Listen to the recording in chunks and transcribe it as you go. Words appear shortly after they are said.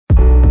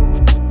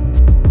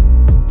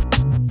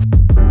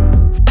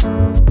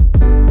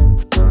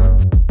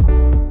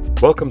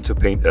Welcome to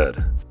Paint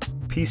Ed.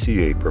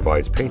 PCA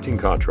provides painting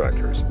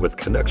contractors with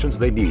connections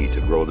they need to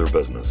grow their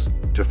business.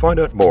 To find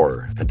out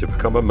more and to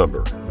become a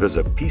member,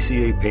 visit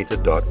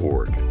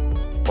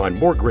pcapainted.org. Find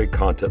more great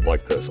content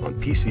like this on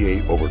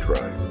PCA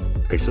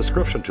Overdrive. A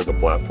subscription to the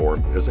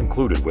platform is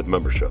included with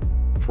membership.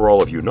 For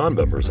all of you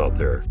non-members out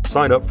there,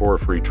 sign up for a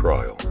free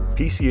trial.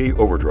 PCA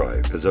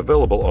Overdrive is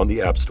available on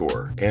the App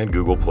Store and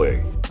Google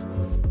Play.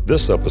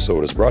 This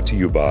episode is brought to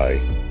you by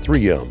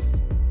 3M,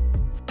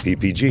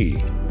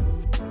 PPG,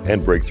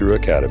 and Breakthrough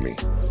Academy.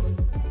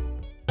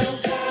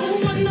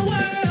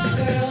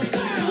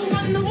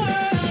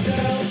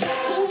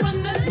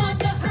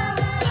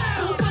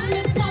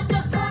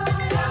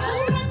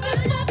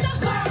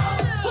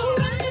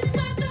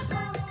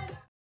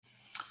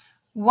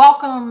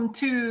 Welcome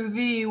to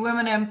the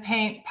Women in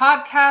Paint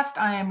podcast.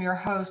 I am your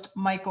host,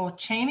 Michael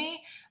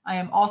Cheney. I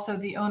am also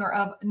the owner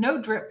of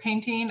No Drip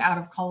Painting out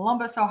of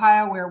Columbus,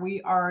 Ohio, where we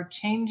are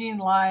changing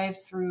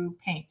lives through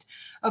paint.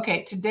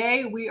 Okay,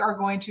 today we are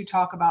going to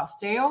talk about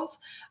sales.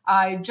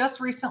 I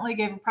just recently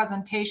gave a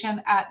presentation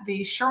at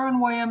the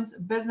Sherwin-Williams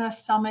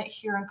Business Summit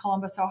here in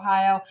Columbus,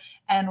 Ohio,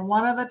 and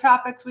one of the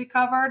topics we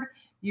covered,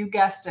 you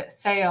guessed it,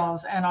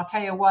 sales. And I'll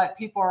tell you what,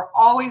 people are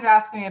always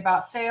asking me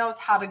about sales,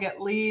 how to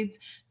get leads.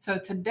 So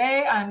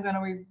today I'm going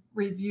to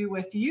review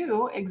with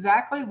you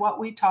exactly what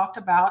we talked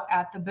about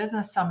at the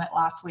Business Summit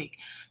last week.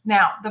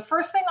 Now, the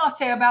first thing I'll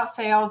say about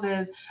sales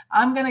is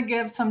I'm going to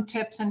give some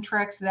tips and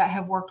tricks that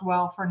have worked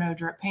well for No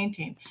Drip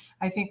Painting.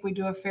 I think we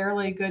do a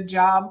fairly good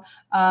job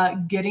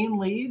getting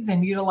leads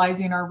and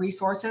utilizing our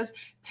resources.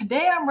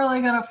 Today, I'm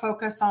really going to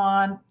focus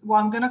on,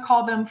 I'm going to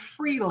call them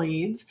free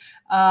leads.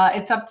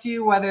 It's up to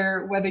you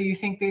whether you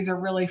think these are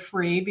really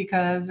free,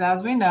 because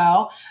as we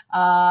know,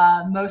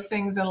 most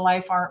things in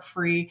life aren't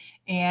free.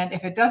 And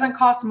if it doesn't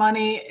cost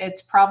money,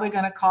 it's probably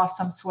going to cost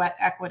some sweat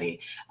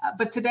equity.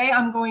 But today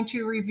I'm going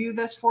to review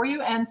this for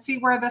you and see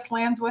where this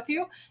lands with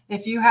you.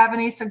 If you have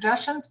any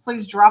suggestions,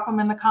 please drop them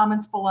in the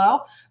comments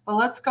below. But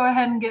let's go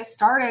ahead and get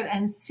started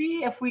and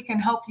see if we can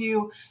help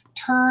you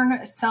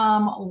turn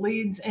some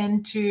leads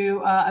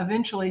into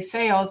eventually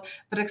sales,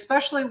 but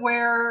especially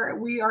where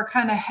we are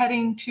kind of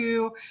heading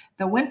to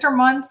the winter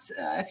months.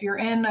 If you're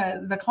in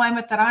the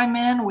climate that I'm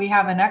in, we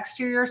have an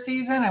exterior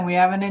season and we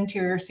have an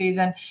interior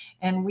season,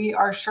 and we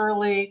are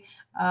surely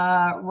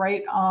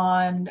right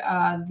on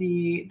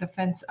the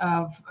fence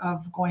of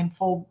going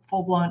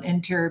full-blown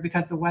interior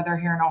because the weather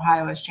here in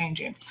Ohio is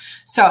changing.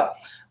 So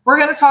we're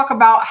going to talk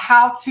about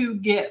how to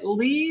get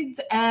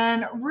leads,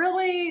 and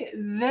really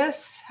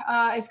this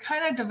is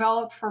kind of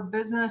developed for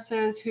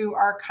businesses who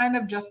are kind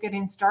of just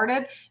getting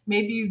started.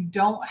 Maybe you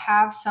don't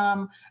have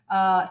some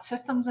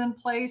systems in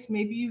place.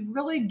 Maybe you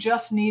really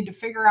just need to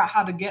figure out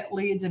how to get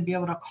leads and be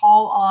able to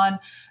call on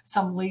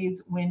some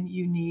leads when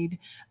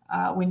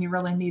you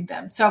really need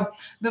them. So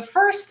the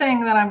first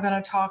thing that I'm going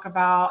to talk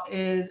about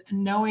is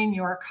knowing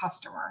your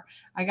customer.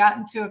 I got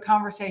into a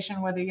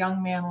conversation with a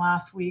young man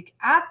last week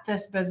at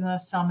this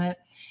business summit,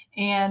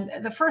 and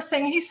the first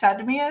thing he said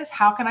to me is,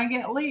 how can I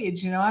get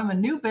leads? I'm a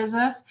new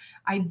business.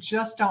 I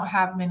just don't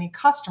have many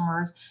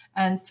customers.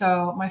 And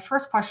so my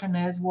first question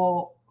is,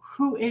 well,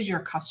 who is your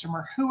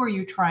customer? Who are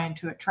you trying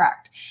to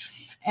attract?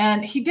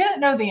 And he didn't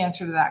know the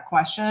answer to that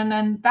question.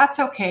 And that's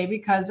okay,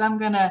 because I'm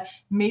going to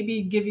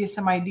maybe give you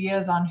some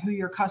ideas on who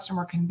your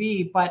customer can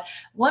be. But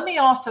let me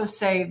also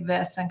say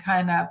this and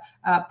kind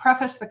of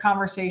preface the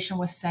conversation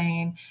with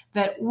saying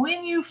that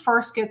when you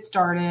first get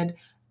started,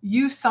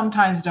 you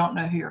sometimes don't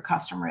know who your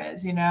customer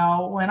is.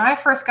 When I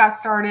first got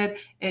started,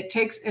 it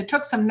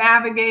took some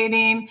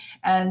navigating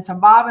and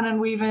some bobbing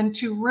and weaving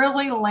to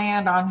really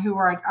land on who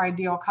our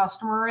ideal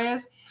customer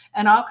is.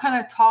 And I'll kind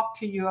of talk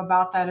to you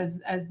about that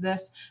as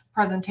this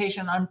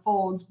presentation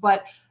unfolds,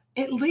 but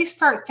at least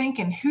start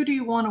thinking, who do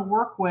you want to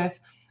work with?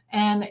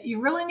 And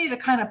you really need to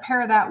kind of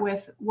pair that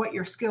with what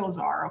your skills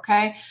are.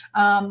 Okay.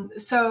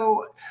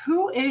 So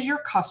who is your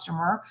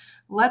customer?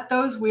 Let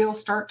those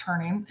wheels start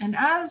turning. And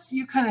as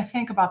you kind of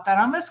think about that,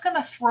 I'm just going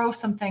to throw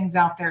some things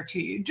out there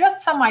to you,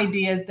 just some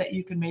ideas that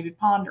you can maybe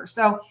ponder.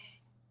 So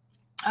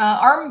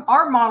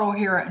our model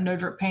here at No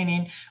Drip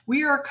Painting,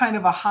 we are kind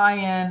of a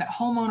high-end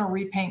homeowner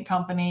repaint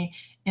company.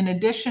 In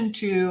addition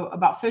to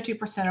about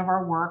 50% of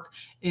our work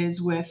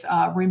is with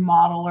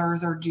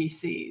remodelers or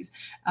GCs.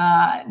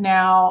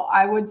 Now,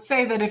 I would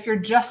say that if you're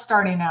just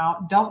starting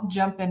out, don't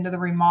jump into the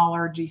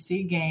remodeler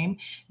GC game.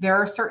 There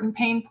are certain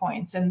pain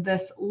points, and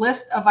this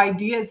list of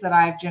ideas that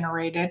I've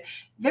generated,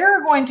 there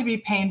are going to be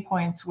pain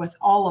points with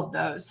all of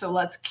those. So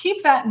let's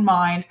keep that in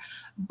mind.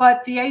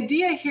 But the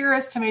idea here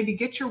is to maybe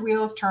get your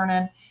wheels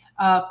turning.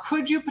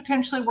 Could you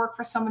potentially work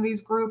for some of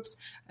these groups?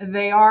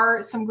 They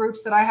are some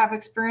groups that I have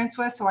experience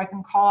with, so I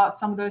can call out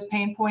some of those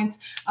pain points.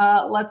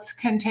 Let's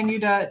continue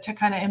to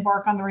kind of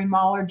embark on the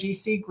remodeler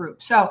GC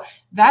group. So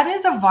that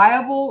is a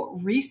viable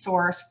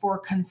resource for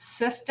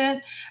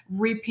consistent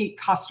repeat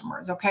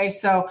customers. Okay,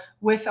 so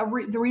with the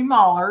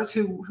remodelers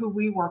who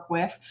we work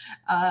with,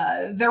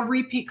 they're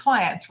repeat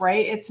clients,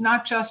 right? It's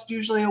not just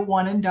usually a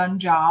one and done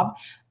job.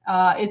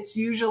 It's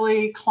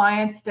usually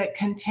clients that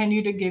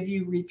continue to give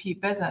you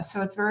repeat business.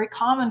 So it's very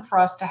common for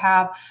us to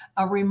have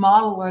a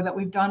remodeler that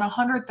we've done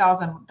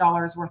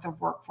 $100,000 worth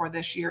of work for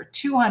this year,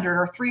 $200,000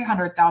 or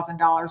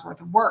 $300,000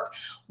 worth of work.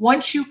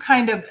 Once you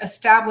kind of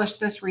establish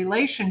this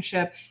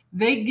relationship,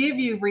 they give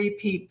you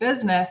repeat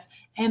business.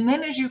 And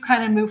then as you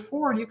kind of move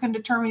forward, you can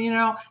determine,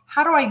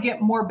 how do I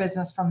get more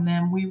business from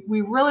them? We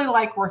really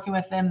like working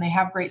with them. They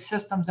have great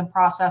systems and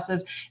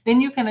processes.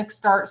 Then you can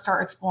start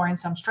exploring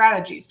some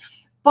strategies.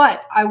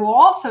 But I will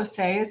also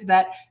say is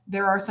that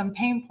there are some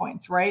pain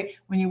points, right?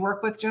 When you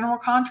work with general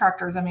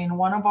contractors, I mean,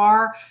 one of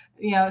our,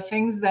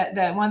 things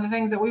that one of the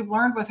things that we've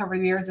learned with over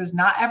the years is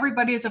not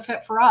everybody is a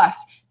fit for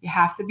us. You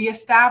have to be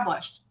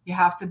established. You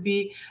have to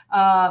be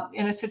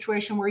in a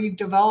situation where you've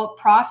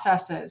developed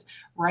processes,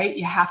 right?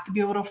 You have to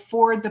be able to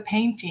afford the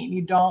painting.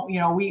 You don't,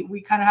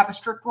 we kind of have a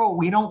strict rule.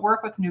 We don't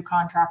work with new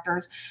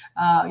contractors.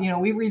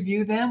 We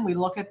review them. We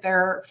look at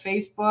their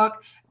Facebook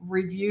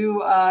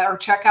review or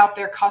check out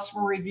their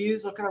customer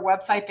reviews, look at their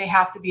website. They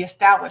have to be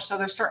established. So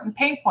there's certain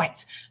pain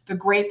points. The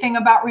great thing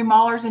about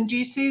remodelers and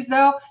GCs,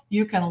 though,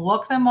 you can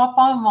look them up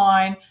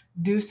online,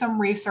 do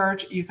some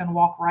research. You can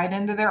walk right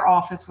into their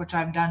office, which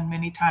I've done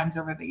many times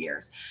over the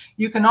years.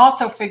 You can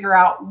also figure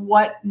out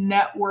what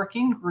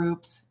networking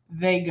groups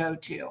they go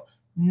to.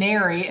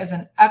 NARI is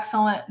an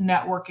excellent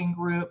networking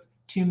group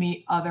to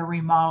meet other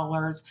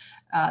remodelers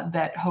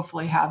that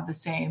hopefully have the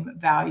same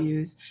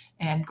values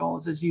and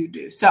goals as you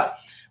do. So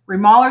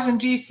remodelers and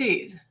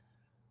GCs,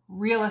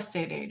 real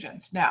estate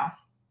agents. Now,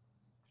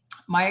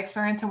 my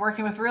experience in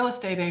working with real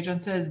estate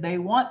agents is they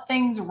want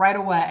things right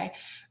away,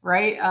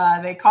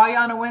 right? They call you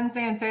on a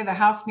Wednesday and say the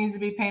house needs to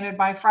be painted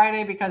by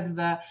Friday because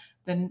the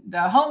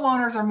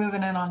homeowners are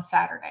moving in on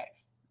Saturday.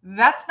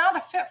 That's not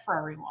a fit for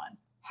everyone.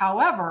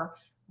 However,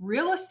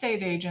 real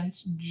estate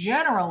agents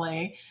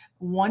generally,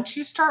 once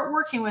you start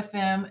working with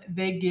them,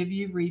 they give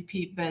you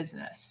repeat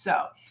business.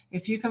 So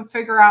if you can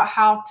figure out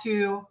how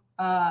to,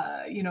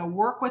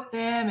 work with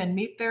them and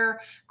meet their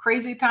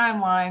crazy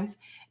timelines,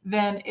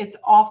 then it's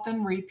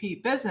often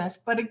repeat business.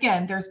 But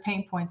again, there's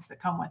pain points that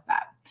come with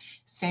that.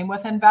 Same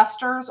with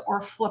investors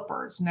or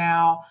flippers.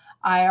 Now,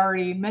 I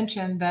already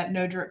mentioned that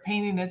No Drip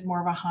Painting is more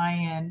of a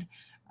high-end,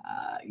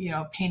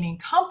 painting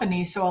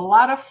company. So a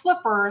lot of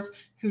flippers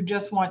who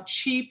just want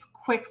cheap,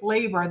 quick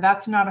labor,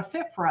 that's not a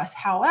fit for us.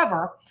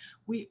 However,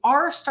 we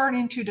are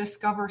starting to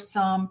discover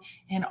some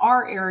in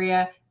our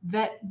area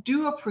that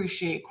do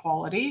appreciate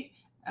quality.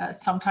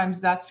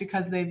 Sometimes that's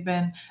because they've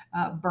been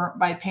burnt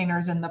by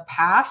painters in the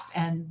past,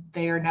 and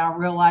they are now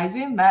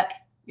realizing that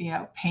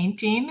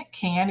painting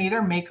can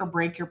either make or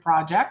break your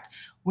project.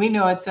 We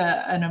know it's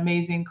an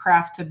amazing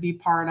craft to be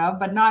part of,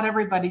 but not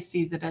everybody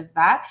sees it as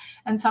that.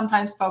 And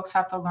sometimes folks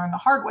have to learn the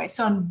hard way.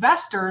 So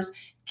investors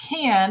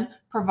can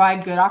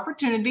provide good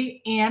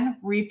opportunity and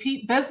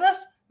repeat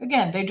business.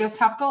 Again, they just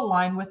have to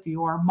align with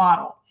your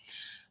model.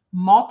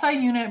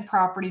 Multi-unit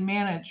property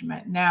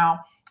management.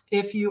 Now,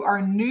 if you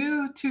are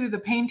new to the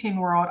painting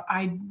world,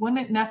 I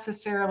wouldn't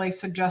necessarily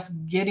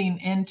suggest getting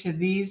into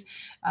these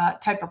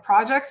type of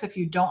projects if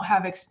you don't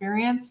have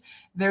experience.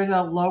 There's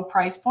a low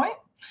price point.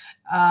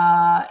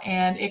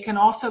 And it can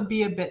also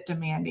be a bit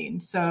demanding.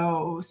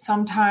 So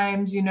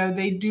sometimes,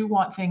 they do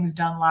want things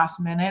done last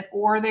minute,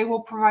 or they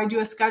will provide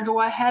you a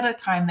schedule ahead of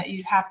time that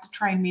you have to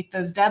try and meet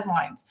those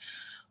deadlines.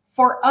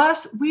 For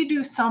us, we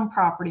do some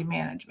property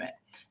management.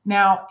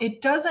 Now,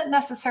 it doesn't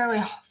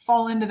necessarily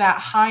fall into that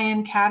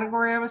high-end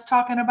category I was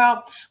talking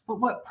about, but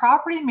what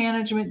property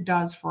management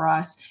does for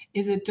us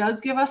is it does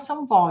give us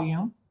some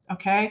volume.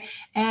 Okay.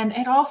 And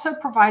it also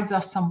provides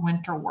us some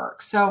winter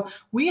work. So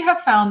we have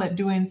found that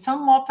doing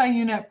some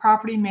multi-unit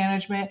property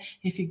management,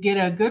 if you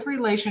get a good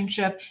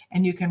relationship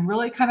and you can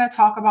really kind of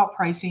talk about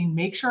pricing,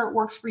 make sure it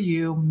works for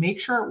you, make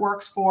sure it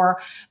works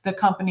for the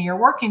company you're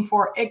working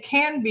for, it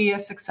can be a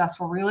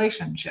successful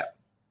relationship.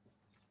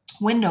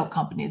 Window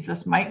companies.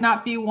 This might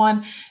not be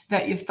one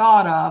that you've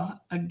thought of.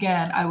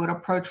 Again, I would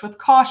approach with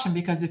caution,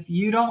 because if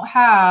you don't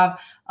have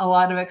a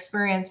lot of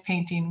experience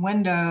painting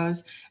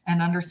windows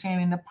and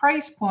understanding the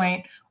price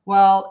point,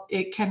 well,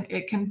 it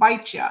can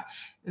bite you.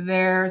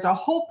 There's a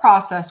whole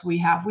process we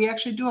have. We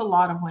actually do a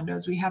lot of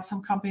windows. We have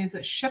some companies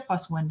that ship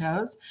us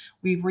windows.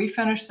 We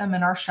refinish them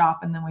in our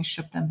shop and then we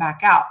ship them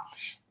back out.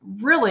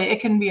 Really,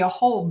 it can be a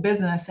whole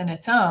business in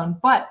its own,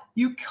 but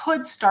you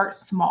could start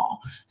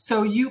small.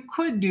 So you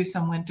could do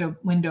some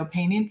window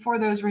painting for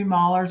those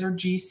remodelers or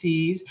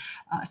GCs,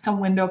 some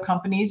window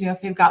companies,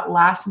 if they've got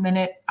last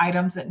minute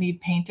items that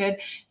need painted.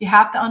 You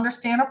have to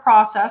understand a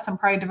process and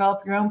probably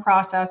develop your own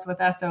process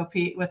with an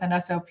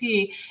SOP,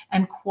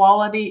 and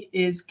quality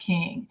is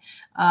king.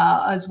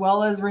 As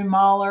well as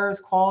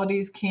remodelers, quality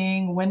is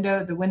king.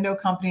 The window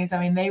companies,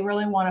 they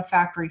really want a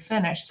factory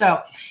finish.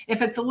 So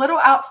if it's a little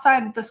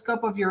outside the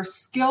scope of your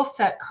skill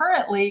set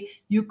currently,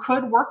 you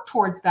could work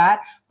towards that.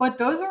 But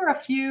those are a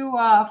few,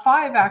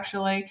 5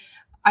 actually,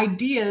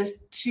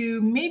 ideas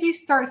to maybe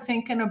start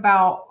thinking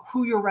about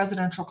who your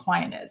residential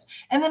client is.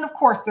 And then, of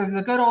course, there's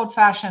the good old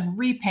fashioned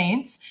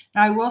repaints.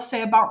 Now, I will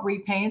say about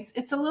repaints,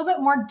 it's a little bit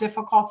more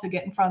difficult to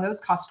get in front of those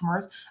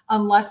customers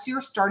unless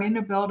you're starting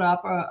to build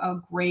up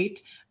a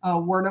great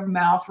word of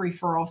mouth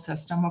referral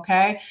system.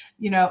 Okay.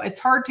 It's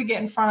hard to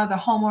get in front of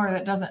the homeowner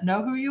that doesn't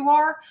know who you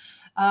are.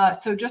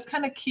 So just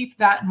kind of keep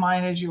that in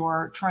mind as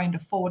you're trying to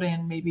fold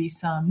in maybe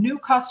some new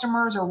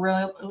customers or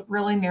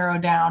really narrow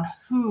down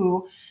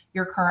who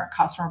your current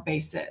customer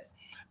base is.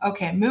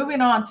 Okay,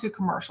 moving on to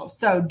commercials.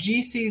 So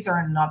GCs are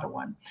another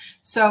one.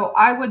 So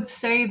I would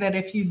say that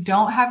if you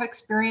don't have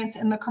experience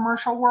in the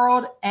commercial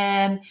world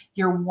and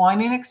you're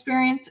wanting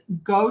experience,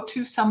 go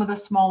to some of the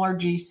smaller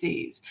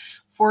GCs.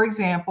 For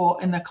example,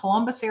 in the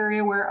Columbus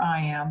area where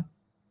I am,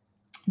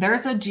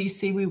 there's a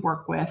GC we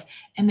work with,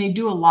 and they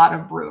do a lot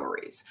of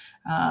breweries.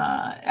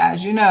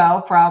 As you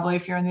know, probably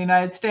if you're in the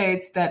United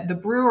States, that the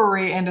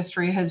brewery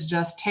industry has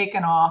just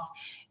taken off.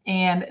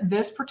 And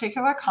this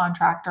particular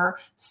contractor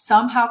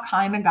somehow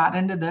kind of got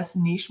into this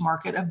niche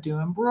market of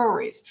doing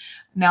breweries.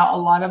 Now, a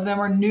lot of them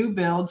are new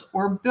builds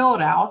or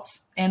build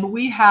outs, and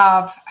we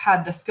have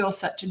had the skill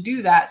set to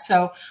do that.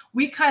 So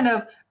we kind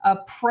of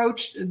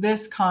approached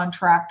this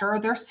contractor.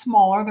 They're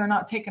smaller. They're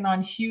not taking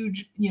on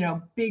huge,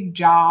 big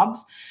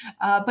jobs,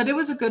 but it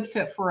was a good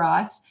fit for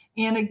us.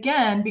 And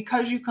again,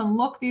 because you can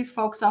look these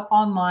folks up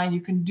online,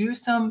 you can do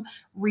some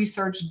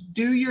research,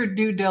 do your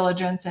due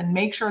diligence, and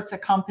make sure it's a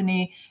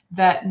company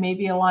that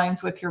maybe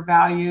aligns with your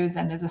values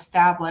and is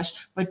established.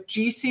 But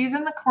GCs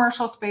in the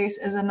commercial space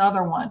is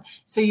another one.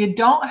 So you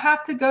don't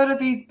have to go to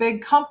these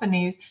big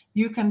companies.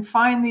 You can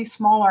find these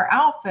smaller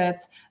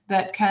outfits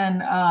that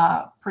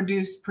can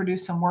produce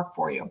some work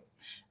for you.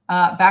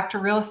 Back to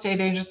real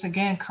estate agents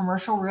again,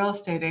 commercial real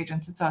estate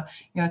agents. It's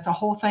a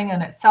whole thing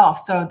in itself.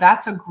 So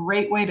that's a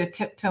great way to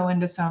tiptoe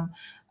into some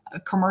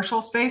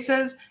commercial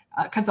spaces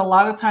because a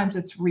lot of times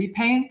it's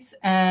repaints.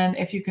 And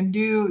if you can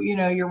do,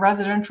 your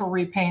residential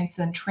repaints,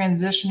 then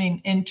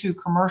transitioning into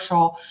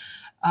commercial,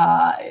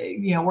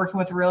 working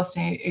with a real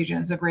estate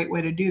agent is a great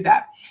way to do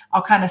that.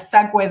 I'll kind of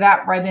segue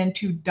that right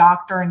into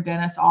doctor and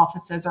dentist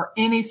offices or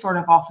any sort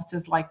of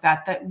offices like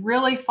that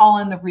really fall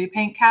in the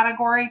repaint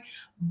category,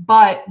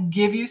 but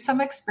give you some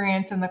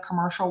experience in the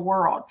commercial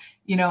world.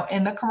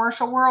 In the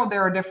commercial world,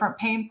 there are different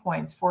pain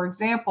points. For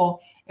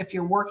example, if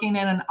you're working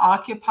in an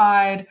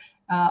occupied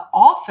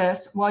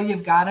office, well,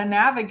 you've got to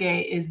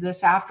navigate. Is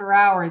this after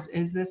hours?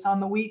 Is this on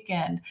the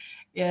weekend?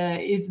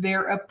 Is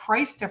there a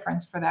price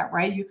difference for that,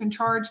 right? You can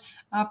charge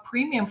a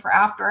premium for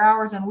after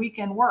hours and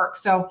weekend work.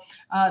 So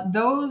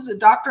those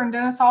doctor and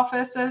dentist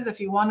offices, if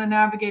you want to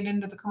navigate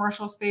into the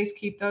commercial space,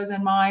 keep those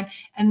in mind.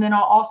 And then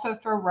I'll also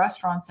throw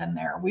restaurants in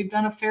there. We've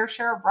done a fair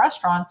share of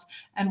restaurants,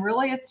 and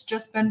really it's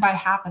just been by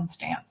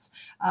happenstance.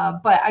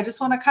 But I just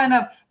want to kind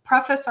of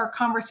preface our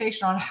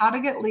conversation on how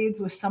to get leads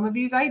with some of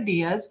these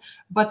ideas.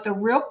 But the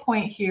real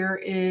point here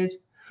is,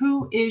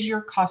 who is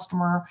your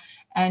customer?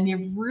 And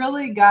you've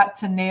really got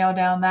to nail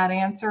down that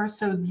answer.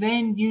 So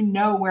then you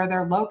know where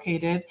they're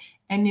located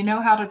and you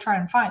know how to try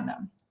and find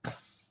them.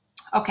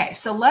 Okay,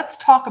 so let's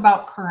talk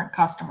about current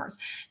customers.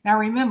 Now,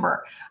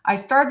 remember, I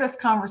started this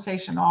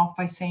conversation off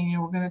by saying,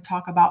 we're going to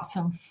talk about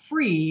some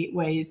free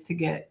ways to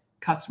get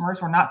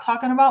customers. We're not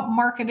talking about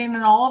marketing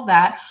and all of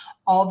that,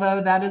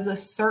 although that is a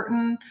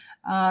certain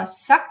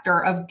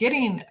sector of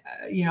getting,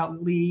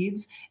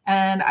 leads.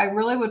 And I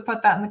really would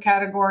put that in the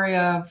category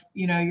of,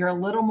 you're a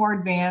little more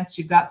advanced.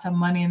 You've got some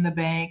money in the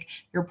bank.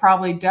 You're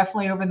probably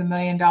definitely over the $1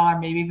 million,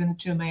 maybe even the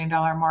 $2 million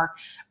mark.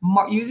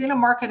 Using a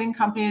marketing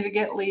company to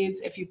get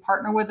leads. If you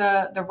partner with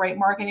the right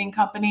marketing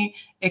company,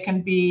 it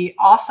can be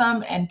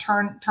awesome and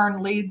turn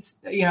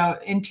leads,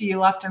 into you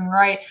left and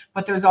right.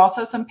 But there's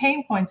also some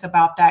pain points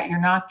about that.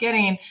 You're not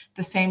getting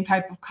the same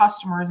type of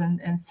customers,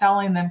 and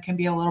selling them can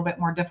be a little bit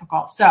more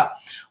difficult. So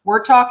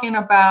we're talking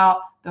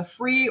about the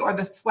free or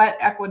the sweat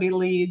equity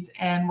leads,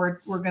 and we're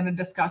going to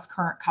discuss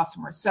current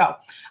customers. So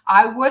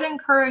I would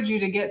encourage you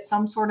to get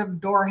some sort of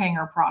door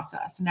hanger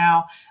process.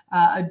 Now,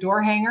 a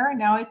door hanger,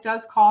 now it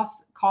does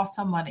cost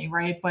some money,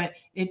 right? But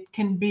it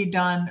can be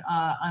done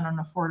in an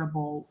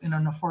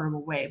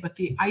affordable way. But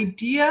the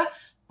idea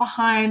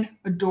behind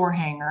a door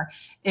hanger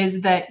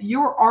is that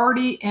you're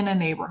already in a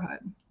neighborhood,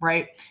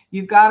 right?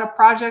 You've got a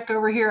project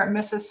over here at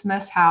Mrs.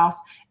 Smith's house.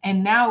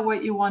 And now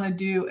what you want to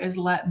do is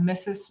let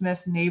Mrs.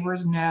 Smith's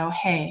neighbors know,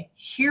 hey,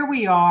 here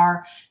we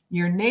are.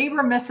 Your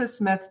neighbor, Mrs.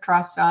 Smith,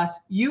 trusts us.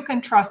 You can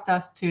trust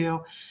us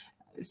too.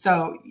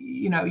 So,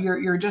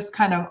 you're just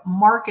kind of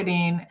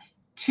marketing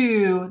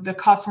to the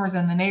customers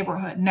in the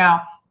neighborhood.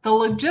 Now, the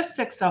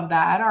logistics of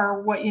that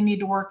are what you need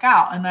to work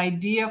out. An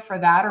idea for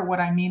that, or what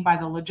I mean by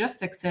the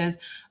logistics, is,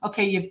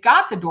 okay, you've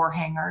got the door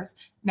hangers.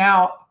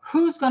 Now,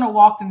 who's going to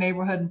walk the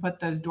neighborhood and put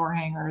those door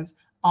hangers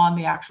on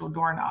the actual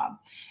doorknob?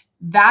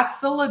 That's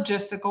the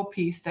logistical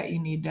piece that you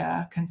need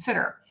to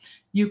consider.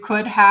 You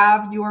could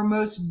have your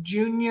most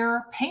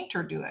junior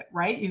painter do it,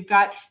 right? You've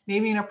got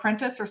maybe an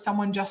apprentice or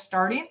someone just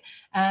starting,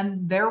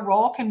 and their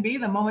role can be,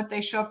 the moment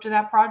they show up to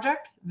that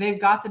project, they've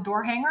got the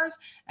door hangers,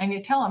 and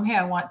you tell them, hey,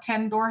 I want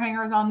 10 door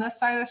hangers on this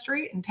side of the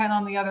street and 10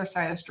 on the other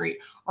side of the street,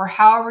 or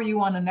however you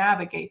want to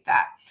navigate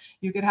that.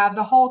 You could have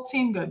the whole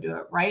team go do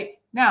it, right?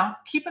 Now,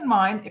 keep in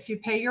mind, if you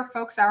pay your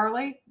folks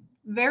hourly,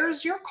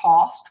 there's your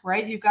cost,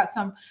 right? You've got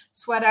some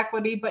sweat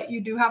equity, but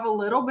you do have a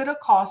little bit of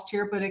cost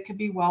here, but it could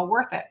be well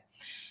worth it.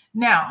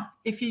 Now,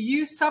 if you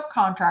use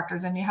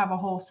subcontractors and you have a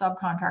whole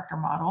subcontractor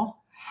model,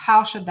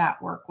 how should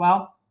that work?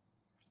 Well,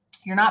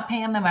 you're not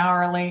paying them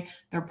hourly.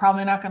 They're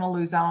probably not going to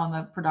lose out on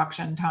the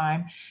production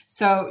time.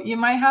 So you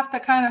might have to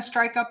kind of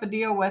strike up a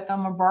deal with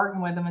them or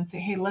bargain with them and say,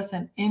 hey,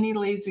 listen, any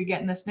leads we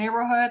get in this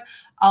neighborhood,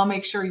 I'll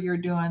make sure you're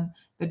doing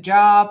the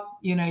job.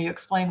 You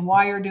explain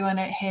why you're doing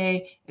it.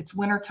 Hey, it's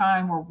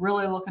wintertime. We're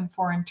really looking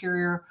for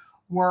interior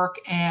work.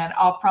 And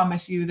I'll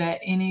promise you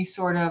that any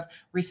sort of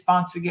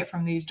response we get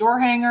from these door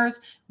hangers,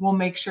 we'll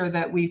make sure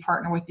that we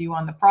partner with you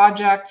on the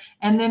project.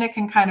 And then it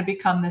can kind of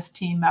become this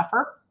team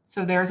effort.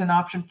 So there's an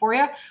option for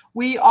you.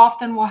 We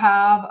often will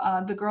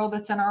have the girl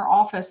that's in our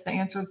office that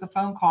answers the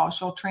phone call.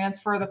 She'll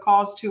transfer the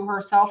calls to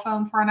her cell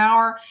phone for an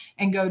hour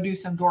and go do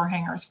some door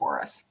hangers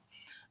for us.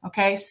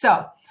 Okay,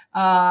 so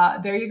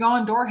there you go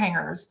on door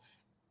hangers.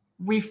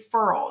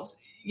 Referrals.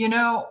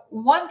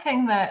 One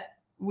thing that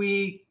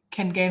we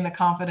can gain the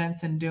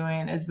confidence in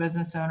doing as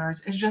business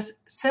owners is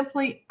just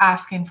simply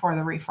asking for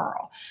the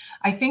referral.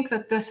 I think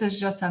that this is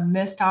just a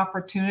missed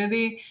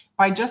opportunity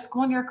by just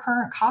going to your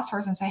current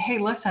customers and say, hey,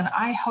 listen,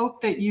 I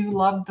hope that you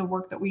loved the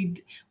work that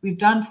we've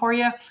done for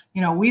you.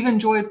 We've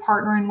enjoyed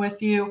partnering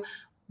with you.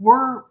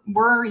 We're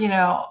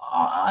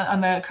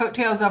on the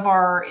coattails of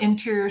our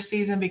interior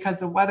season because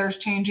the weather's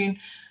changing.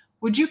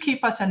 Would you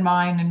keep us in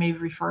mind and maybe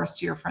refer us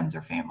to your friends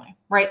or family,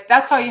 right?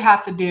 That's all you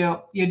have to do.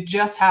 You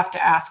just have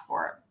to ask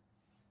for it.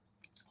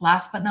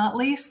 Last but not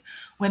least,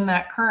 when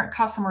that current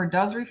customer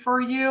does refer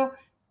you,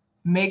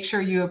 make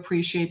sure you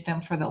appreciate them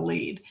for the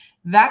lead.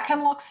 That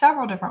can look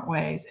several different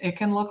ways. It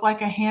can look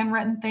like a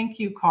handwritten thank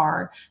you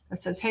card that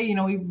says, hey,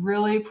 we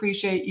really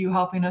appreciate you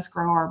helping us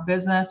grow our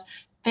business.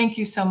 Thank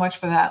you so much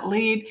for that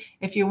lead.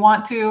 If you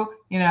want to,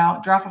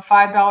 drop a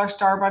 $5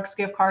 Starbucks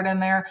gift card in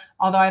there.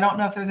 Although I don't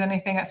know if there's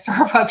anything at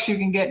Starbucks you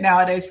can get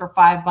nowadays for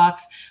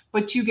 $5,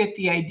 but you get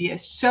the idea.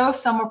 Show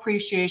some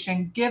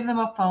appreciation, give them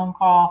a phone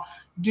call,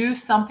 do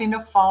something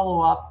to follow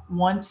up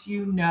once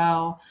you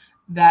know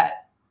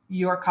that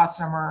your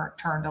customer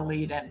turned a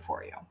lead in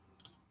for you.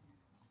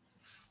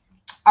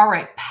 All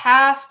right,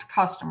 past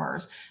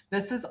customers.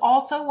 This is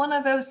also one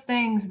of those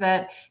things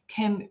that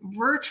can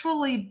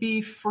virtually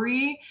be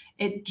free.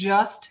 It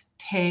just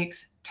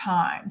takes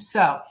time.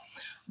 So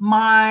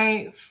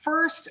my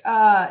first,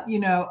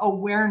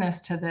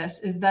 awareness to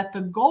this is that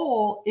the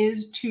goal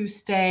is to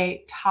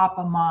stay top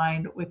of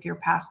mind with your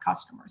past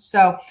customers.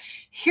 So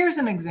here's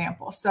an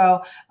example.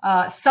 So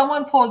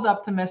someone pulls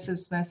up to Mrs.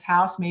 Smith's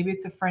house. Maybe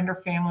it's a friend or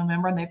family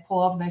member, and they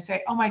pull up and they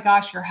say, oh my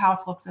gosh, your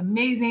house looks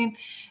amazing.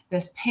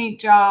 This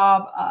paint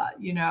job,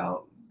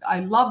 I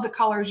love the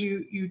colors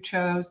you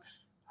chose.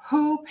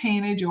 Who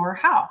painted your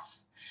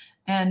house?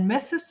 And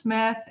Mrs.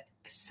 Smith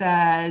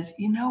says,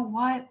 you know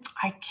what?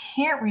 I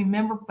can't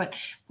remember, but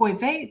boy,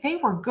 they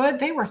were good.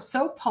 They were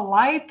so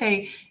polite.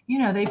 They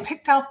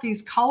picked out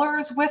these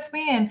colors with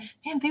me, and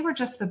man, they were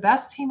just the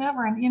best team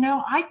ever. And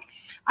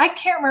I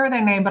can't remember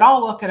their name, but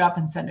I'll look it up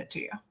and send it to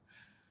you.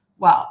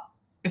 Well,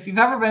 if you've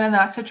ever been in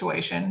that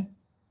situation,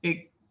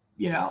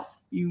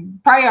 you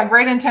probably got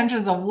great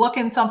intentions of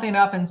looking something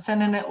up and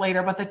sending it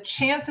later, but the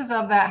chances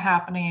of that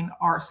happening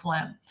are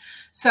slim.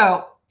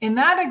 So in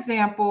that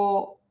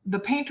example, the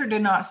painter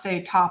did not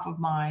stay top of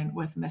mind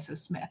with Mrs.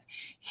 Smith.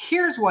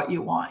 Here's what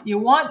you want. You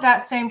want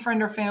that same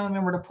friend or family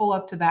member to pull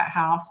up to that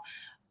house,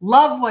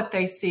 love what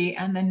they see,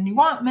 and then you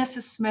want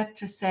Mrs. Smith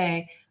to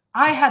say,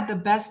 I had the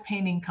best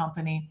painting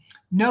company,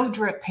 No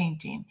Drip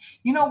Painting.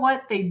 You know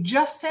what? They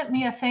just sent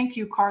me a thank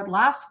you card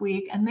last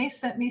week, and they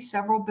sent me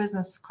several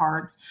business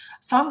cards.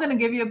 So I'm going to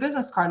give you a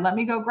business card. Let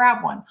me go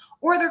grab one.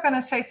 Or they're going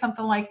to say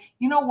something like,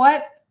 you know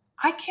what?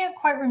 I can't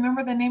quite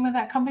remember the name of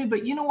that company,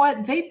 but you know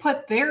what? They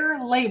put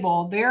their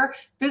label, their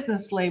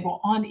business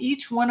label on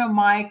each one of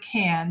my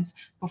cans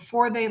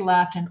before they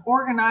left and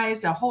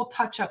organized a whole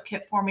touch-up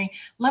kit for me.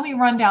 Let me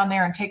run down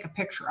there and take a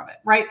picture of it,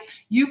 right?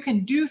 You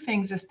can do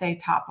things to stay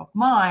top of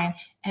mind,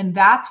 and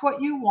that's what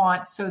you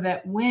want so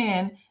that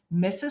when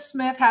Mrs.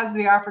 Smith has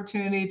the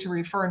opportunity to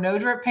refer No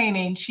Drip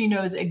Painting, she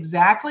knows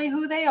exactly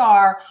who they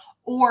are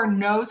or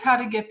knows how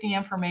to get the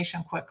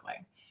information quickly,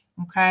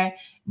 okay?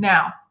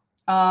 Now,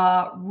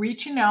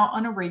 reaching out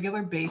on a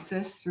regular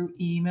basis through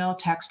email,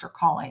 text, or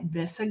calling.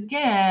 This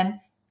again,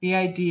 the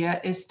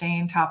idea is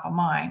staying top of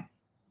mind.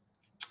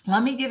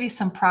 Let me give you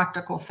some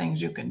practical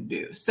things you can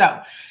do. So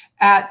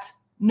at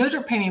No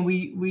Drip Painting,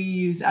 we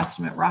use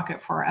Estimate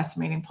Rocket for our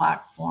estimating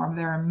platform.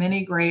 There are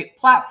many great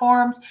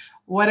platforms.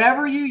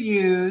 Whatever you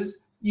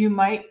use, you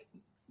might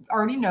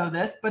already know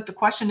this, but the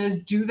question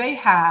is, do they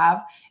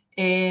have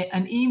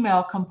an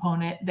email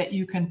component that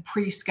you can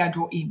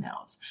pre-schedule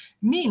emails?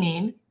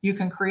 Meaning you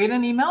can create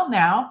an email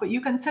now, but you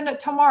can send it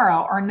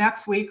tomorrow or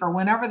next week or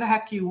whenever the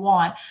heck you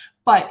want.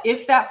 But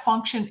if that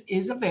function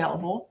is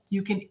available,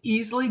 you can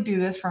easily do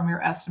this from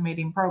your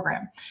estimating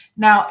program.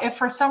 Now, if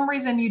for some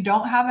reason you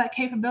don't have that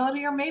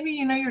capability, or maybe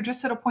you're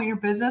just at a point in your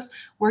business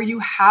where you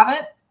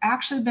haven't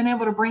actually been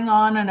able to bring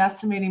on an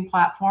estimating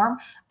platform,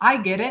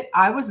 I get it.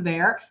 I was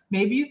there.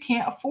 Maybe you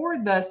can't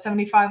afford the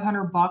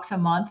 $7,500 a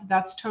month.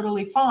 That's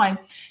totally fine.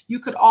 You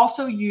could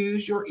also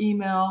use your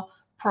email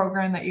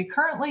program that you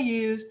currently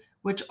use,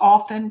 which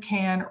often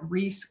can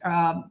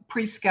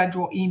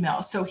pre-schedule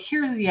emails. So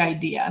here's the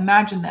idea.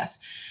 Imagine this.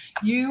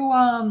 You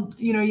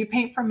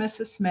paint for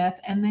Mrs. Smith,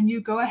 and then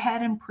you go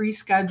ahead and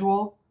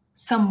pre-schedule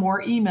some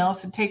more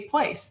emails to take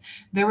place.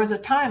 There was a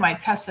time I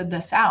tested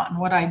this out, and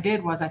what I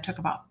did was I took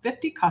about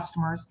 50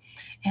 customers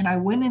and I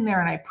went in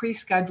there and I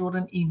pre-scheduled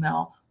an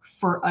email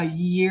for a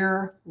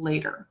year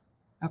later.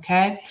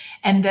 Okay.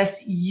 And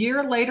this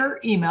year later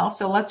email,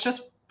 so let's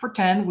just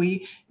pretend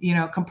we,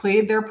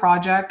 completed their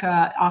project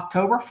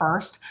October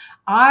 1st.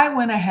 I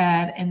went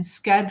ahead and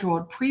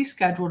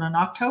pre-scheduled on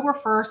October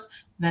 1st,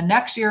 the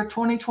next year,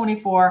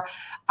 2024,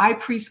 I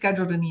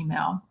pre-scheduled an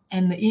email.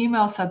 And the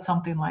email said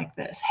something like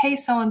this: "Hey,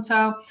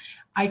 so-and-so,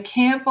 I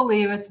can't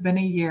believe it's been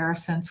a year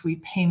since we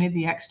painted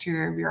the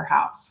exterior of your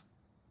house.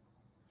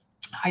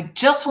 I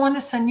just wanted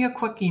to send you a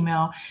quick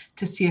email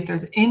to see if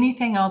there's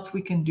anything else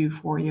we can do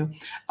for you.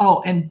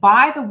 Oh, and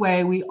by the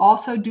way, we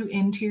also do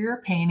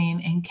interior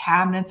painting and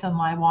cabinets and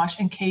live wash,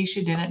 in case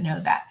you didn't know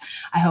that.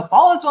 I hope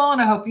all is well,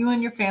 and I hope you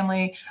and your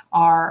family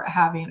are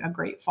having a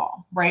great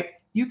fall," right?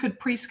 You could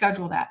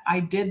pre-schedule that. I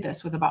did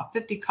this with about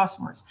 50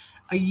 customers.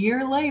 A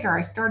year later,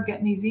 I started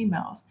getting these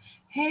emails.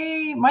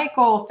 "Hey,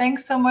 Michael,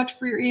 thanks so much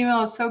for your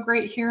email. It's so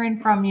great hearing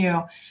from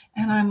you."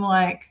 And I'm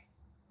like,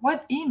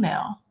 "What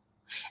email?"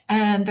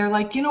 And they're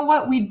like, "You know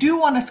what? We do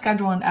want to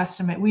schedule an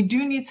estimate. We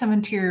do need some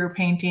interior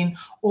painting,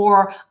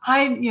 or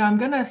I'm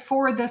going to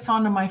forward this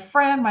on to my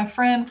friend. My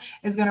friend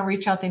is going to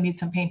reach out. They need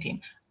some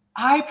painting."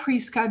 I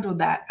pre-scheduled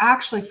that,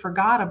 actually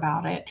forgot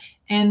about it.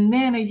 And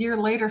then a year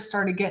later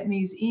started getting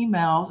these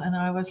emails, and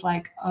I was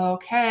like,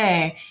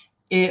 okay,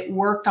 it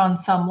worked on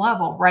some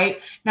level,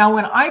 right? Now,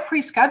 when I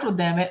pre-scheduled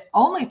them, it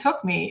only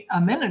took me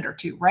a minute or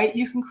two, right?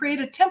 You can create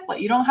a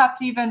template. You don't have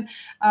to even,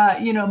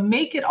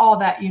 make it all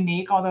that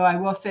unique. Although I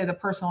will say the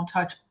personal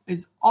touch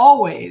is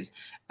always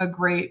a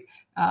great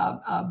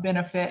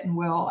benefit and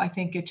will, I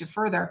think, get you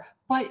further.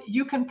 But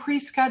you can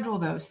pre-schedule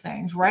those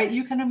things, right?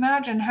 You can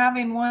imagine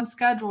having one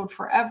scheduled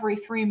for every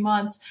 3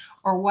 months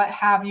or what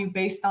have you,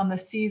 based on the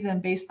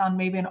season, based on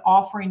maybe an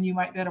offering you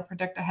might be able to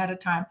predict ahead of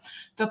time.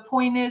 The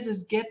point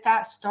is get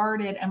that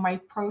started. And my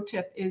pro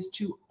tip is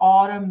to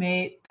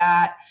automate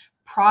that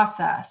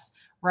process,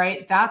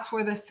 right? That's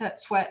where the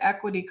sweat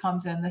equity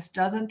comes in. This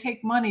doesn't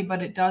take money,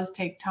 but it does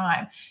take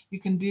time. You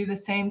can do the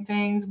same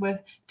things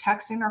with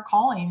texting or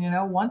calling,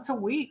 once a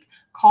week.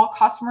 Call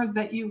customers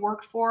that you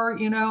worked for,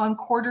 in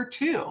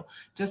Q2.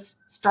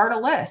 Just start a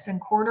list. In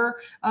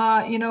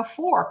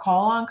Q4,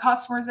 call on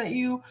customers that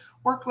you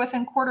worked with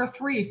in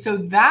Q3. So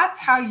that's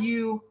how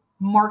you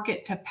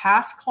market to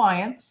past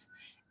clients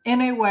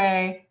in a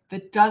way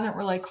that doesn't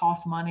really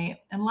cost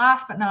money. And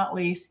last but not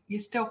least, you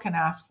still can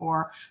ask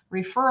for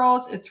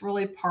referrals. It's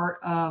really part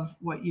of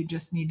what you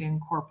just need to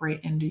incorporate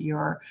into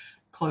your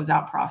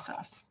closeout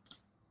process.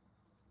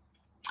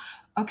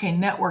 Okay,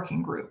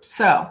 networking groups.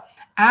 So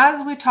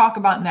as we talk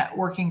about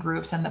networking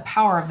groups and the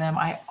power of them,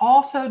 I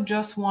also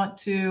just want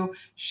to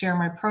share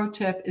my pro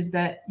tip is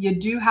that you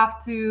do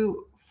have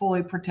to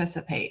fully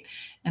participate.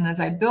 And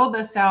as I build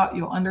this out,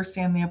 you'll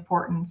understand the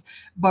importance.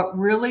 But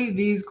really,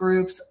 these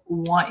groups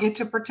want you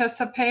to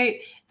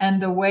participate.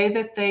 And the way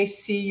that they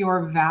see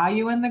your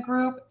value in the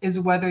group is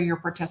whether you're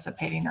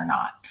participating or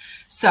not.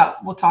 So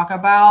we'll talk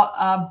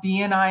about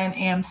BNI and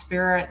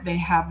AmSpirit. They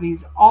have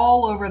these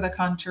all over the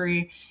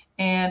country.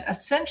 And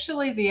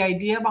essentially, the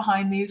idea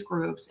behind these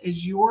groups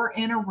is you're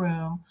in a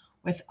room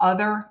with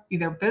other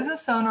either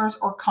business owners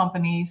or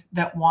companies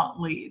that want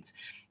leads.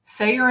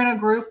 Say you're in a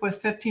group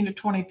with 15 to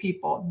 20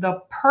 people.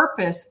 The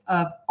purpose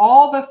of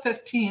all the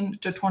 15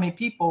 to 20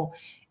 people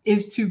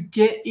is to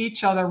get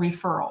each other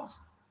referrals.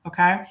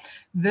 Okay.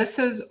 This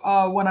is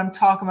what I'm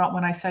talking about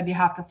when I said you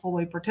have to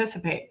fully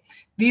participate.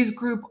 These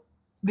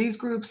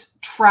groups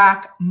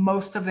track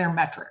most of their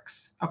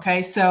metrics.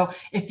 Okay. So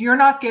if you're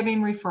not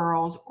giving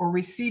referrals or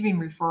receiving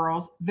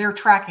referrals, they're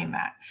tracking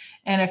that.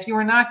 And if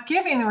you're not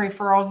giving the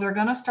referrals, they're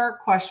going to start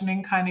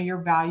questioning kind of your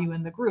value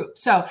in the group.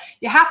 So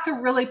you have to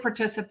really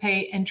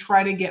participate and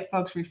try to get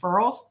folks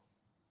referrals.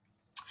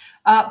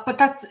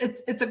 But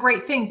it's a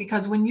great thing,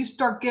 because when you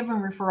start giving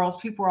referrals,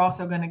 people are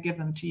also going to give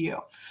them to you.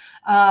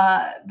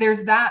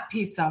 There's that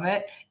piece of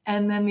it.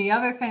 And then the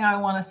other thing I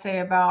want to say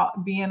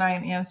about BNI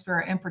and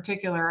AmSpirit in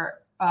particular,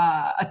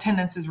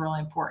 attendance is really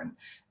important.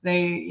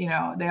 They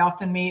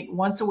often meet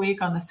once a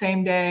week on the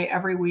same day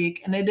every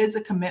week, and it is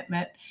a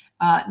commitment.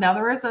 Now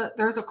there's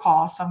a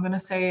cost. So I'm going to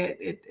say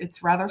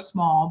it's rather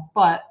small,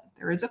 but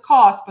there is a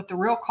cost. But the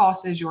real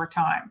cost is your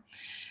time.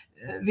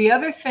 The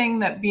other thing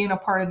that being a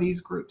part of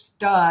these groups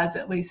does,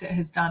 at least it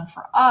has done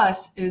for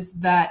us, is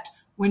that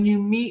when you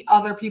meet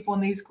other people in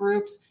these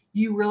groups,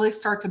 you really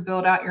start to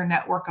build out your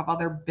network of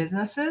other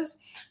businesses.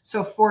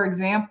 So for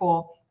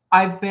example,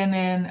 I've been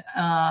in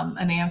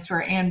an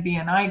AMSWare and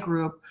BNI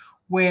group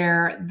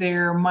where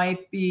there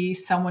might be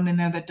someone in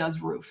there that does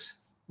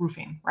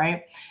roofing,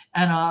 right?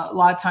 And a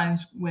lot of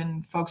times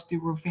when folks do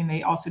roofing,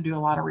 they also do a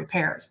lot of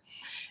repairs.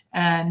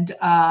 And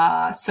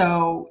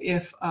so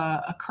if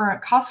a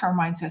current customer of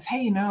mine says,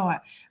 hey,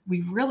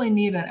 we really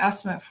need an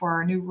estimate for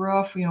our new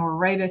roof, we're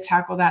ready to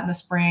tackle that in the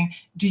spring.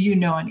 Do you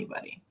know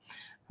anybody?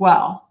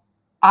 Well,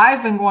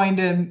 I've been going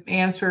to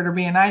AMSPIRIT or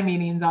BNI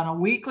meetings on a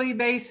weekly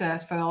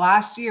basis for the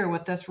last year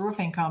with this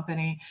roofing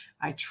company.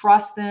 I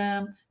trust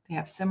them. They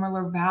have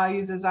similar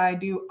values as I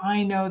do.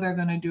 I know they're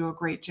going to do a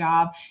great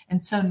job.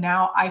 And so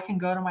now I can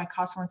go to my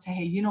customer and say,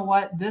 hey, you know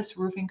what? This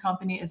roofing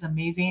company is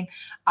amazing.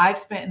 I've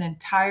spent an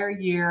entire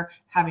year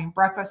having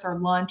breakfast or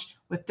lunch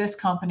with this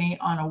company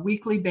on a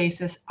weekly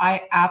basis.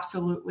 I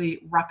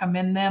absolutely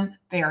recommend them.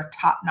 They are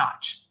top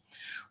notch.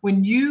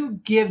 When you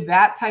give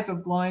that type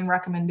of glowing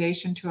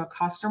recommendation to a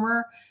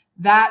customer,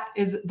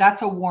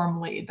 that's a warm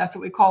lead. That's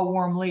what we call a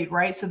warm lead,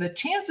 right? So the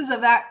chances of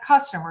that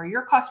customer,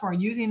 your customer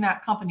using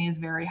that company is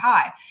very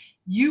high.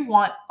 You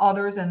want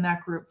others in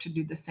that group to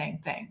do the same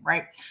thing,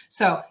 right?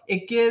 So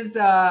it gives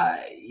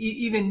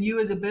even you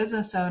as a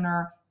business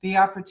owner the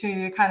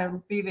opportunity to kind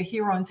of be the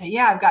hero and say,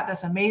 yeah, I've got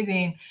this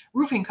amazing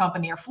roofing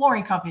company or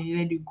flooring company.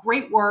 They do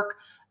great work.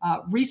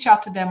 Reach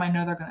out to them. I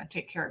know they're going to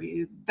take care of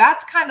you.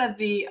 That's kind of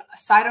the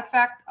side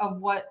effect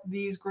of what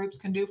these groups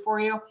can do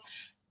for you.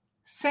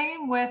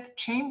 Same with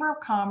Chamber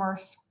of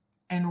Commerce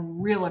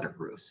and realtor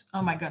groups.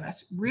 Oh my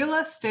goodness. Real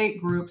estate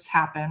groups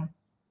happen.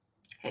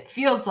 It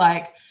feels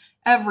like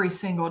every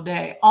single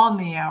day, on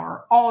the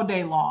hour, all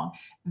day long.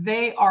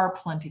 They are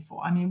plentiful.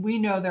 I mean, we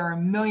know there are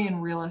 1 million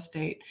real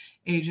estate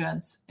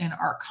agents in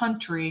our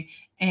country,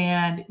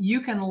 and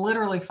you can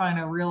literally find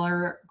a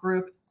realtor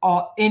group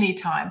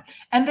anytime.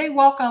 And they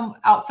welcome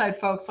outside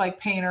folks like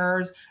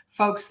painters,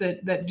 folks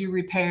that do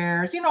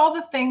repairs, all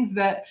the things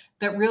that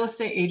real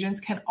estate agents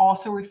can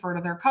also refer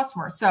to their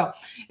customers. So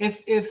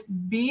if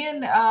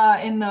being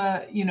in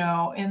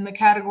the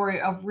category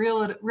of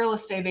real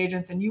estate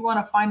agents and you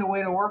want to find a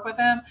way to work with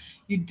them,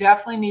 you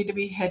definitely need to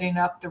be hitting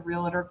up the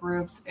realtor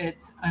groups.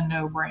 It's a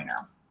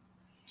no-brainer.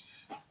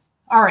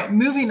 All right,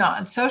 moving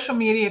on. Social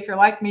media, if you're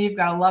like me, you've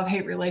got a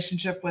love-hate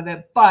relationship with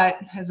it. But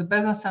as a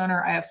business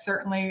owner, I have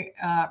certainly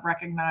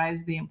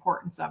recognized the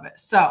importance of it.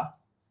 So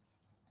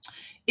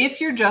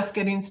if you're just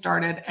getting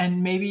started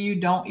and maybe you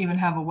don't even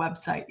have a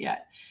website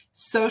yet,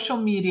 social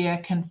media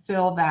can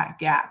fill that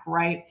gap,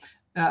 right?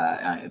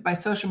 By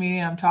social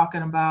media, I'm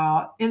talking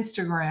about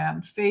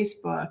Instagram,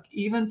 Facebook,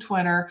 even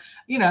Twitter.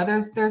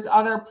 There's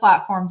other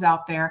platforms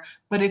out there.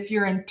 But if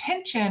your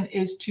intention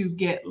is to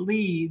get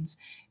leads,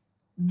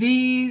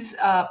 these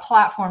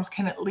platforms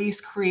can at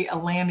least create a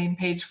landing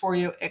page for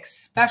you,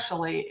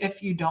 especially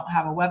if you don't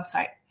have a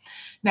website.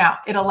 Now,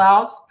 it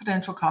allows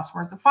potential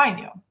customers to find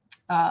you.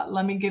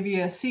 Let me give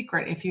you a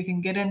secret. If you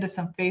can get into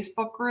some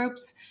Facebook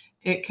groups,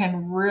 it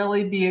can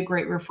really be a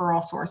great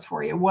referral source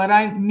for you. What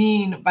I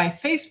mean by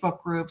Facebook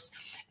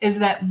groups is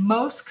that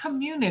most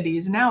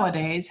communities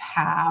nowadays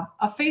have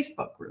a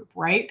Facebook group,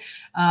 right?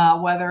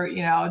 Whether,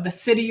 the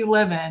city you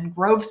live in,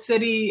 Grove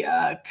City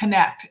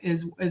Connect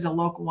is a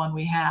local one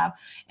we have.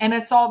 And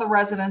it's all the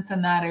residents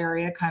in that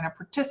area kind of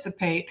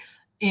participate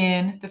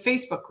in the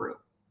Facebook group.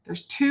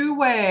 There's 2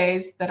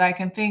 ways that I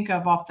can think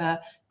of off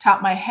the top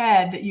of my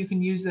head that you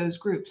can use those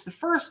groups. The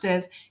first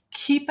is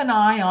keep an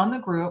eye on the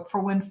group for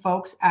when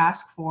folks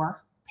ask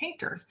for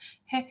painters.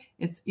 Hey,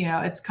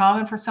 it's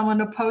common for someone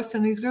to post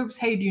in these groups,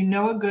 hey, do you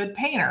know a good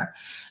painter?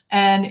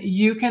 And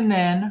you can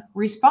then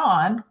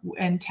respond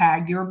and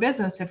tag your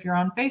business if you're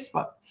on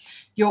Facebook.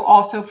 You'll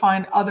also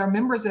find other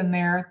members in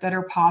there that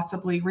are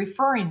possibly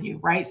referring you,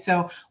 right?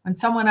 So when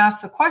someone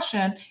asks the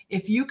question,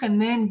 if you can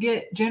then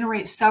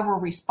generate several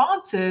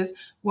responses,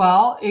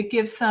 well, it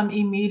gives some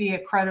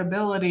immediate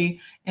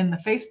credibility in the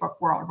Facebook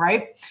world,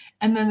 right?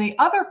 And then the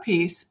other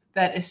piece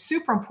that is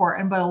super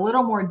important, but a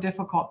little more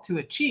difficult to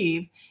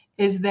achieve,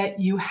 is that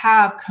you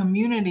have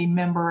community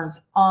members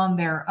on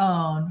their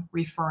own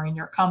referring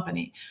your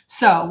company.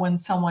 So when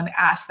someone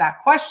asks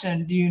that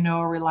question, do you know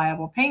a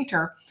reliable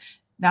painter?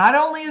 Not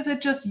only is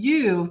it just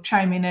you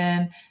chiming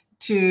in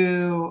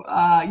to,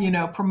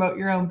 promote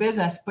your own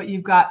business, but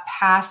you've got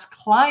past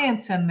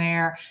clients in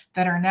there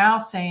that are now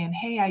saying,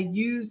 hey, I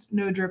used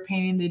No Drip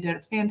Painting. They did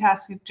a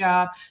fantastic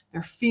job.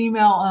 They're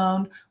female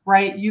owned,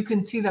 right? You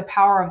can see the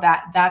power of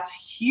that. That's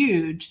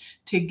huge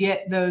to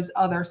get those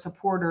other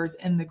supporters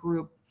in the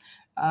group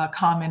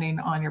commenting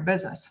on your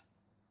business.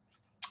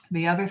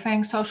 The other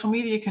thing social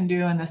media can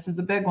do, and this is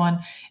a big one,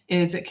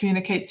 is it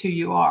communicates who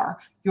you are,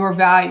 your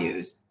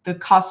values, the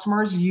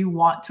customers you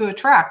want to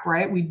attract,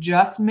 right? We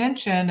just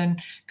mentioned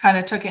and kind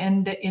of took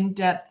an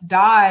in-depth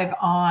dive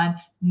on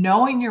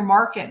knowing your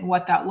market and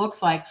what that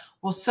looks like.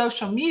 Well,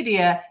 social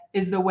media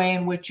is the way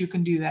in which you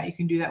can do that. You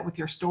can do that with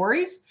your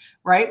stories,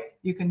 right?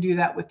 You can do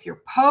that with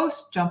your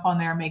posts, jump on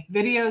there, make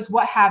videos,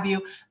 what have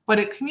you, but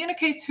it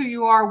communicates who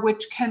you are,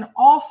 which can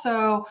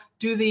also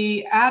do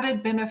the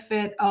added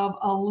benefit of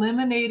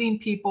eliminating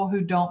people who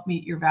don't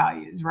meet your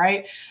values,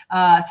 right?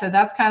 So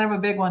that's kind of a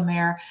big one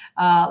there.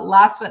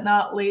 Last but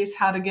not least,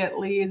 how to get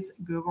leads.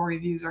 Google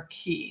reviews are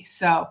key.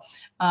 So,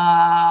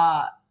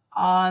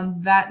 on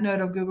that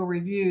note of Google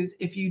reviews,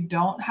 if you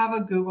don't have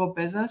a Google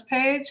business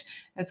page,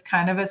 it's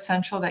kind of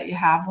essential that you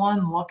have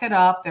one. Look it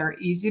up. They're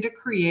easy to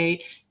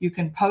create. You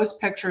can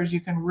post pictures. You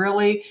can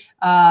really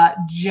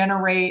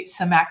generate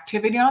some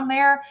activity on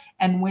there.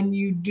 And when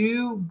you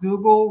do,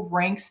 Google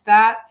ranks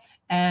that.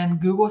 And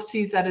Google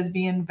sees that as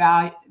being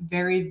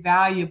very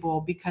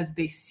valuable because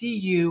they see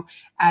you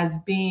as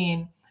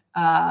being,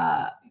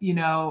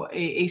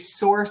 a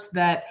source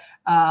that,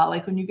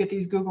 like when you get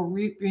these Google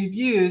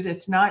reviews,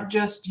 it's not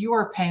just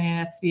your opinion,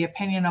 it's the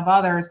opinion of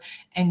others.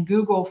 And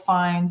Google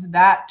finds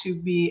that to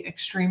be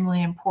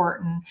extremely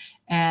important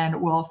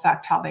and will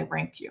affect how they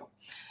rank you.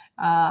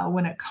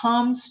 When it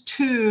comes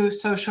to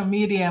social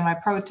media, my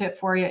pro tip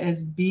for you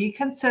is be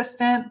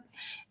consistent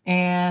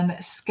and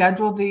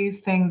schedule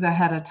these things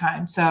ahead of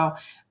time. So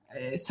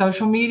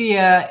social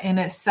media in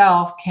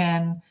itself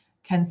can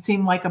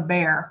seem like a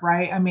bear,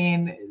 right? I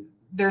mean,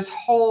 there's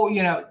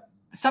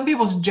some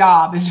people's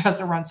job is just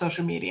to run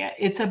social media.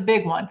 It's a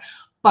big one,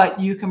 but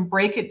you can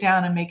break it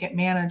down and make it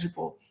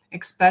manageable,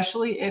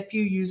 especially if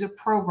you use a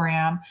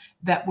program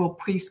that will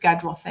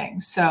pre-schedule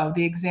things. So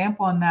the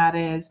example on that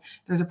is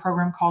there's a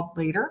program called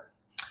Later.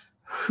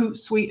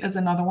 Hootsuite is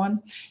another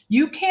one.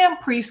 You can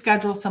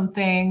pre-schedule some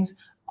things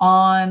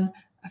on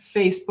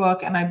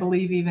Facebook and I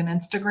believe even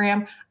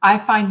Instagram. I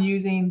find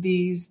using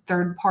these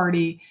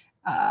third-party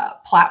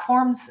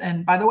platforms,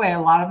 and by the way, a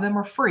lot of them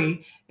are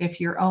free.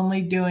 If you're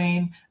only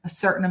doing a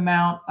certain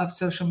amount of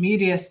social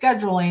media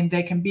scheduling,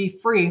 they can be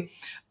free.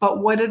 But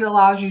what it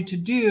allows you to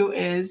do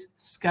is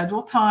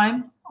schedule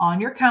time on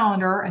your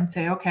calendar and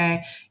say,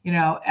 okay,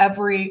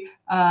 every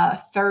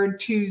third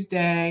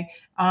Tuesday,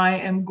 I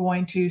am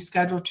going to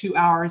schedule 2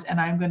 hours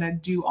and I'm going to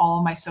do all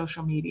of my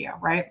social media,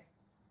 right?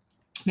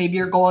 Maybe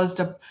your goal is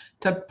to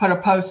put a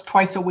post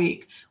twice a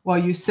week. Well,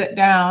 you sit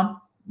down,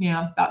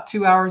 about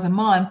 2 hours a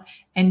month,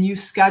 and you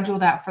schedule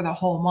that for the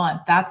whole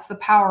month. That's the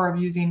power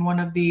of using one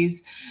of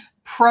these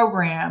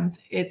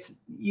programs.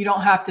 You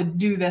don't have to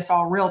do this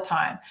all real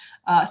time.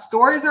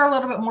 Stories are a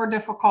little bit more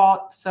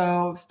difficult.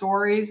 So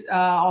stories,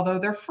 although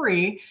they're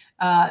free,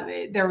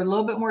 they're a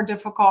little bit more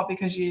difficult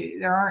because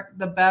there aren't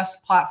the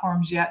best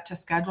platforms yet to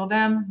schedule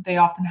them. They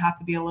often have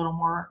to be a little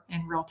more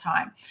in real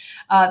time.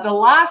 The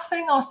last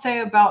thing I'll say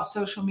about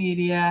social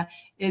media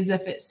is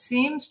if it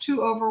seems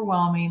too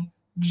overwhelming,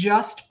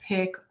 just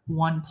pick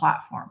one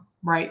platform,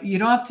 right? You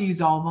don't have to use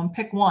all of them.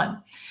 Pick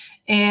one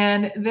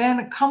and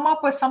then come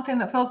up with something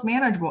that feels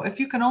manageable. If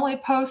you can only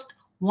post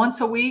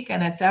once a week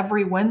and it's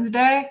every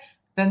Wednesday,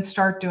 then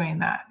start doing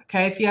that.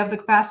 Okay. If you have the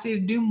capacity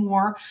to do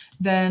more,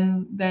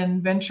 then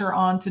venture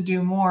on to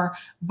do more,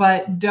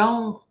 but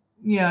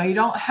you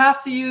don't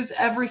have to use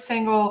every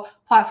single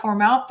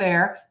platform out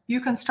there. You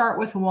can start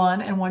with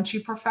one. And once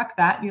you perfect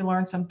that, and you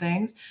learn some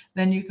things,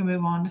 then you can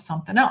move on to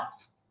something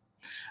else.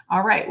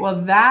 All right. Well,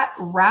 that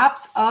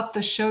wraps up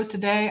the show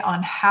today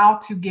on how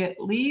to get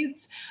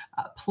leads.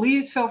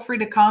 Please feel free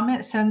to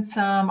comment, send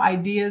some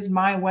ideas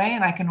my way,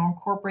 and I can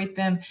incorporate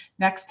them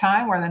next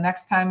time, or the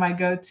next time I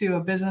go to a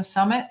business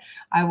summit,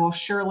 I will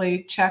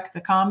surely check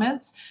the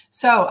comments.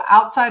 So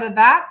outside of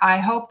that, I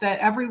hope that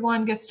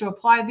everyone gets to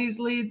apply these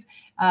leads,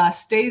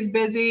 stays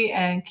busy,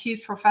 and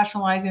keeps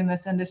professionalizing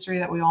this industry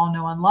that we all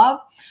know and love.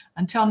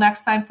 Until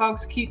next time,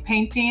 folks, keep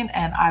painting,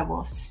 and I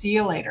will see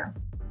you later.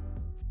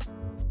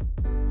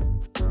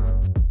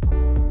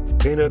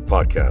 PaintNet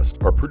podcasts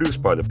are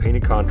produced by the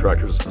Painting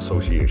Contractors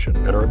Association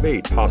and are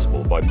made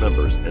possible by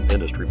members and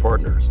industry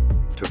partners.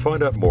 To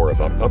find out more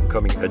about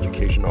upcoming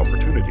education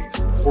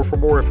opportunities or for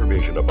more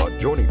information about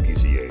joining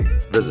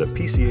PCA, visit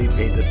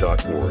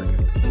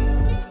pcapainted.org.